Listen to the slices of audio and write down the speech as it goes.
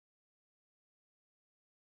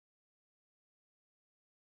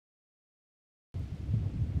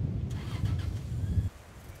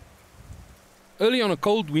Early on a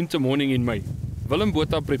cold winter morning in May, Willem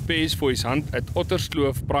Botha prepares for his hunt at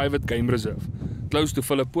Otterskloof Private Game Reserve, close to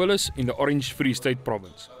Philippolis in the Orange Free State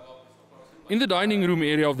province. In the dining room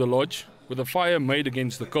area of the lodge, with a fire made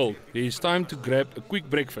against the cold, there is time to grab a quick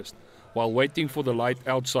breakfast while waiting for the light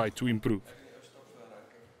outside to improve.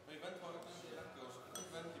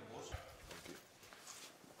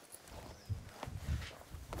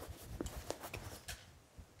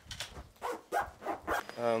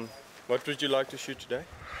 What would you like to shoot today?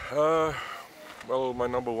 Well, my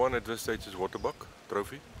number one at this stage is Waterbok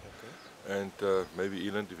trophy. Okay. And maybe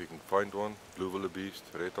eland if you can find one, blue wildebeest,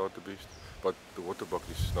 red hartebeest. But the Waterbok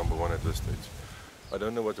is number one at this stage. I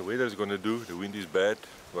don't know what the weather is going to do. The wind is bad,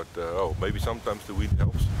 but maybe sometimes the wind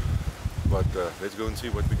helps. But let's go and see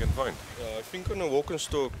what we can find. I think on a walk and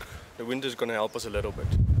stalk, the wind is going to help us a little bit.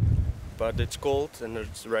 But it's cold and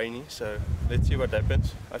it's rainy, so let's see what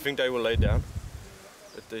happens. I think they will lay down.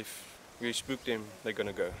 But if we spook them, they're going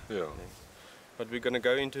to go. Yeah. But we're going to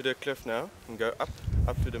go into the cliff now and go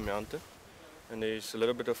up to the mountain. And there's a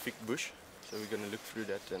little bit of thick bush, so we're going to look through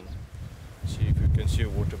that and see if we can see a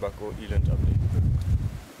waterbuck or eland up there.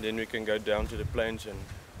 Then we can go down to the plains and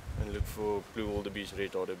look for blue wildebeest,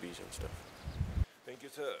 red hartebeest and stuff. Thank you,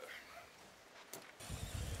 sir.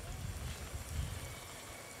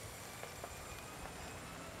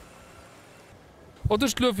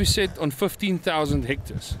 Otterskloof is set on 15,000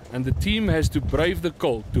 hectares, and the team has to brave the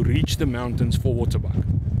cold to reach the mountains for waterbuck.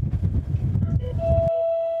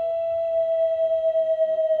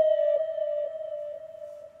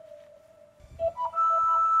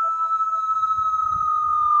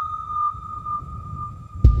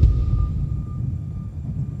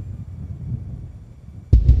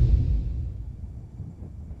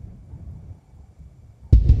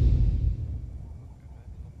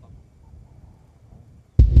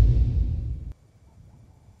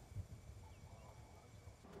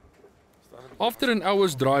 After an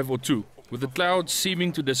hour's drive or two, with the clouds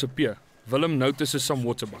seeming to disappear, Willem notices some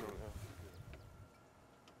waterbuck.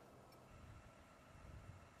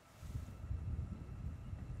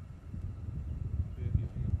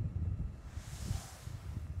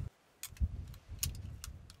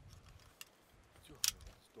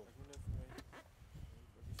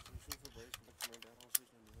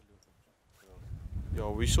 Yeah,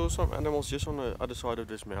 we saw some animals just on the other side of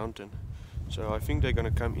this mountain. So I think they're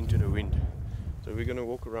going to come into the wind. So we're going to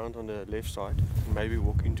walk around on the left side and maybe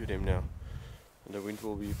walk into them now. And the wind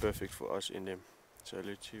will be perfect for us in them. So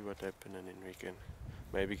let's see what happens and then we can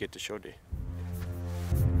maybe get the shot there.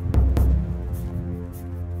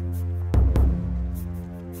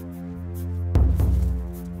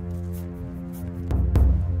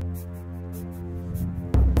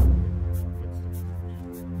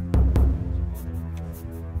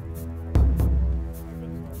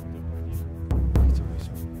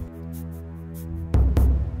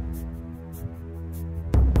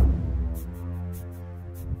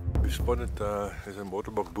 We spotted there's a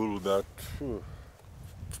waterbok bull about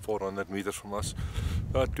 400 meters from us,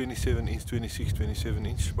 about 27 inch, 26, 27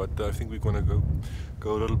 inch. But I think we're going to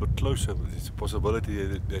go a little bit closer. It's a possibility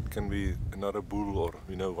that that can be another bull, or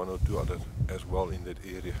one or two others as well in that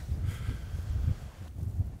area.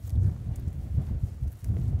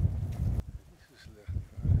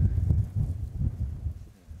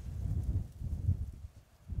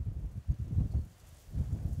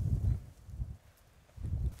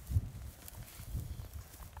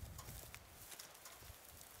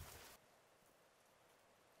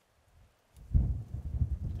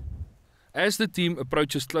 As the team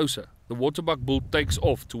approaches closer, the waterbuck bull takes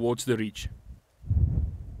off towards the reach.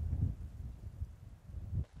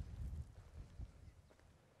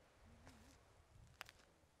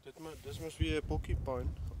 This must be a porcupine.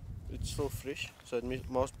 It's still fresh, so it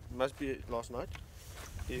must be last night.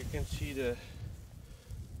 Here you can see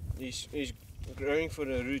he's growing for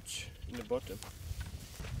the roots in the bottom.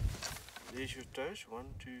 There's your toes, 1,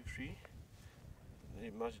 2, 3.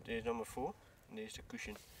 There's number 4, and there's the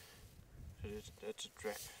cushion. So that's a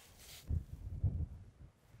track.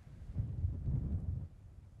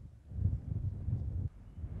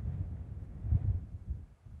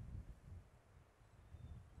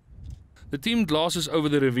 The team glasses over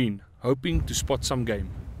the ravine, hoping to spot some game.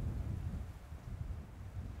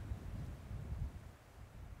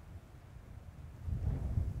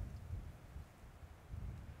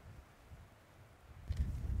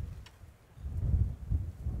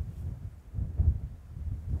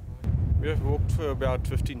 We have walked for about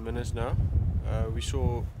 15 minutes now. We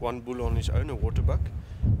saw one bull on his own, a waterbuck,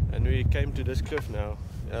 and we came to this cliff now.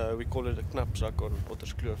 We call it a knapzak on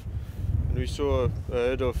Otterskloof. And we saw a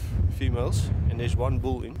herd of females, and there's one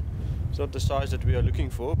bull in. It's not the size that we are looking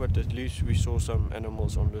for, but at least we saw some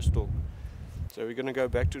animals on the stalk. So we're going to go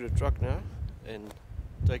back to the truck now and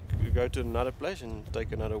go to another place and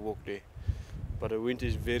take another walk there. But the wind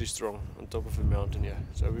is very strong on top of the mountain here,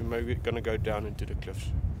 so we may be going to go down into the cliffs.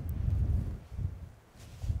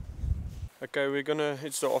 Okay,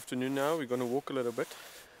 it's the afternoon now. We're going to walk a little bit,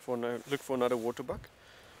 look for another waterbuck.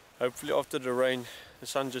 Hopefully after the rain, the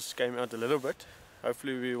sun just came out a little bit.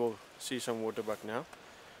 Hopefully we will see some waterbuck now.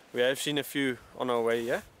 We have seen a few on our way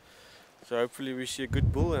here, so hopefully we see a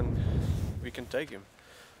good bull and we can take him.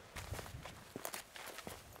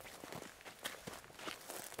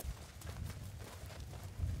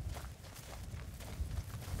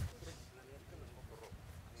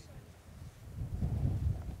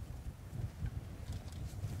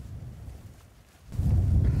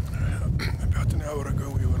 About an hour ago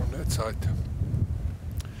we were on that side,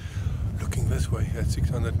 looking this way at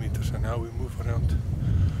 600 meters, and now we move around.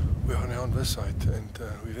 We are now on this side, and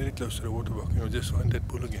we're very close to the waterbuck. You know, just find that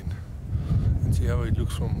bull again and see how it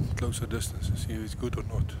looks from closer distance and see if it's good or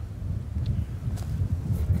not.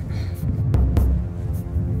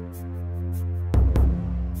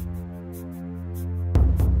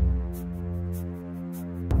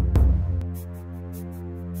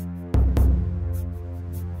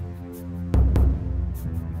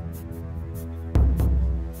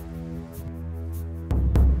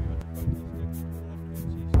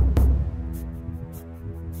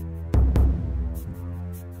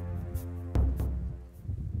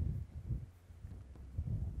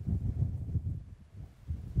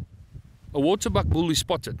 A waterbuck bull is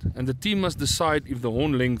spotted, and the team must decide if the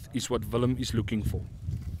horn length is what Willem is looking for.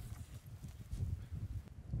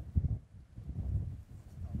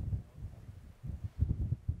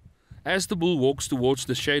 As the bull walks towards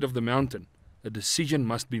the shade of the mountain, a decision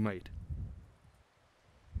must be made.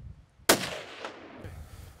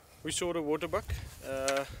 We saw the waterbuck.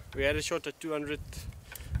 We had a shot at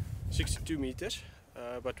 262 meters,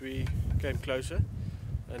 but we came closer,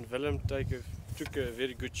 and Willem took a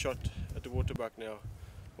very good shot at the waterbuck now.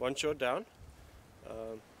 One shot down.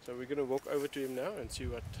 So we're going to walk over to him now and see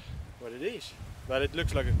what it is. But it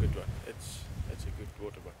looks like a good one. It's a good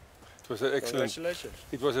waterbuck. It was an excellent. Congratulations.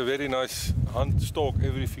 It was a very nice hunt, stalk,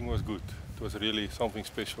 everything was good. It was really something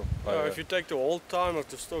special. If you take the whole time of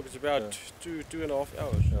the stalk, it's about 2.5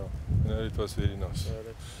 hours. Yeah, no, it was very nice. So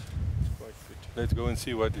that's quite good. Let's go and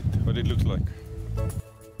see what it looks like.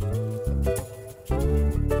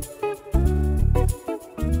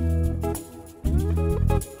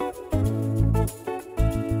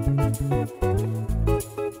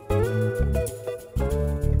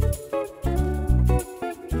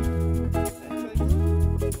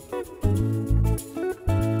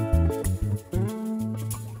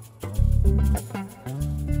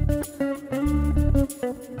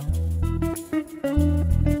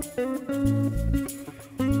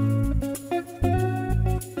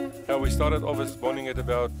 We started off as morning at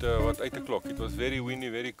about 8 o'clock. It was very windy,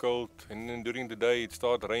 very cold, and then during the day it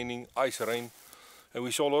started raining, ice rain, and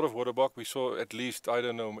we saw a lot of waterbuck. We saw at least, I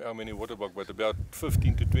don't know how many waterbuck, but about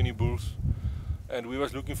 15 to 20 bulls, and we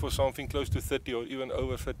was looking for something close to 30 or even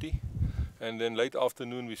over 30. And then late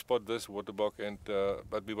afternoon we spot this waterbuck, and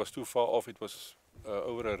but we was too far off. It was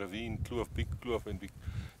over a ravine, big kloof, and we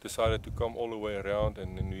decided to come all the way around,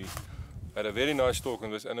 and then we had a very nice stalk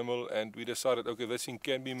on this animal, and we decided, okay, this thing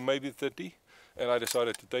can be maybe 30, and I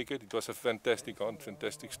decided to take it. It was a fantastic hunt,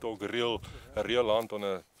 fantastic stalk, a real hunt on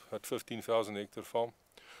a 15,000 hectare farm,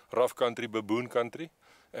 rough country, baboon country,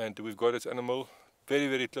 and we've got its animal very,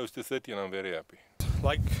 very close to 30, and I'm very happy.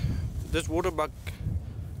 Like this waterbuck,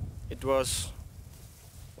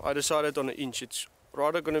 I decided on an inch. It's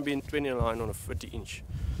rather going to be in 29 on a 30 inch.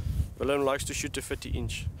 Willem likes to shoot a 30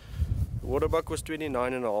 inch. The waterbuck was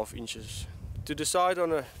 29.5 inches. To decide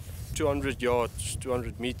on a 200 yards,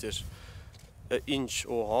 200 meters, an inch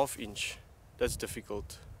or half inch, that's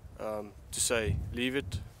difficult to say leave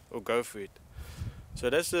it or go for it.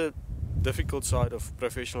 So that's the difficult side of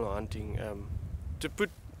professional hunting.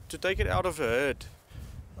 To take it out of the herd.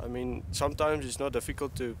 I mean, sometimes it's not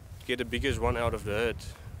difficult to get the biggest one out of the herd,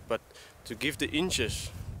 but to give the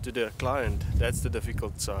inches to the client, that's the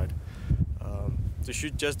difficult side. To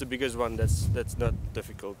shoot just the biggest one, that's not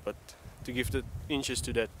difficult, but to give the inches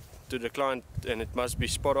to the client, and it must be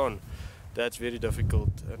spot on, that's very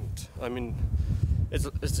difficult. And I mean,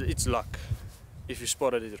 it's luck if you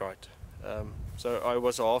spotted it right. So I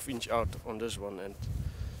was a half inch out on this one, and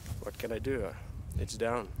what can I do? It's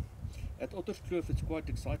down. At Otterskloof, it's quite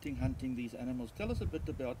exciting hunting these animals. Tell us a bit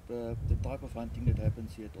about the type of hunting that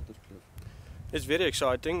happens here at Otterskloof. It's very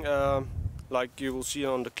exciting. Like you will see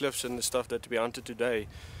on the cliffs and the stuff that we hunted today,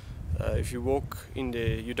 If you walk in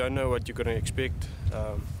there, you don't know what you're going to expect.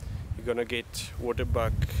 You're going to get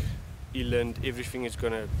waterbok, eland, everything is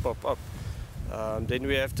going to pop up. Then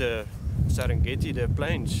we have the Serengeti, the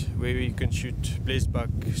plains, where we can shoot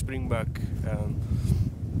blesbok, springbok.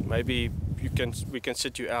 Maybe we can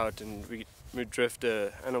sit you out and we drift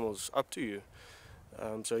the animals up to you.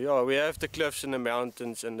 So yeah, we have the cliffs and the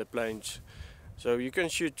mountains and the plains. So you can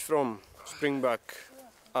shoot from springbok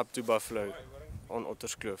up to buffalo on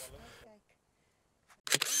Otterskloof.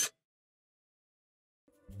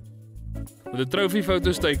 With the trophy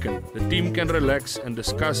photos taken, the team can relax and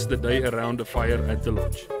discuss the day around the fire at the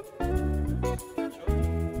lodge.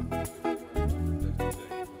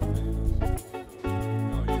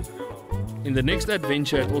 In the next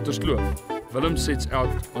adventure at Otterskloof, Willem sets out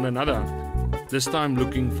on another hunt, this time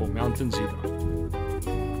looking for mountain zebra.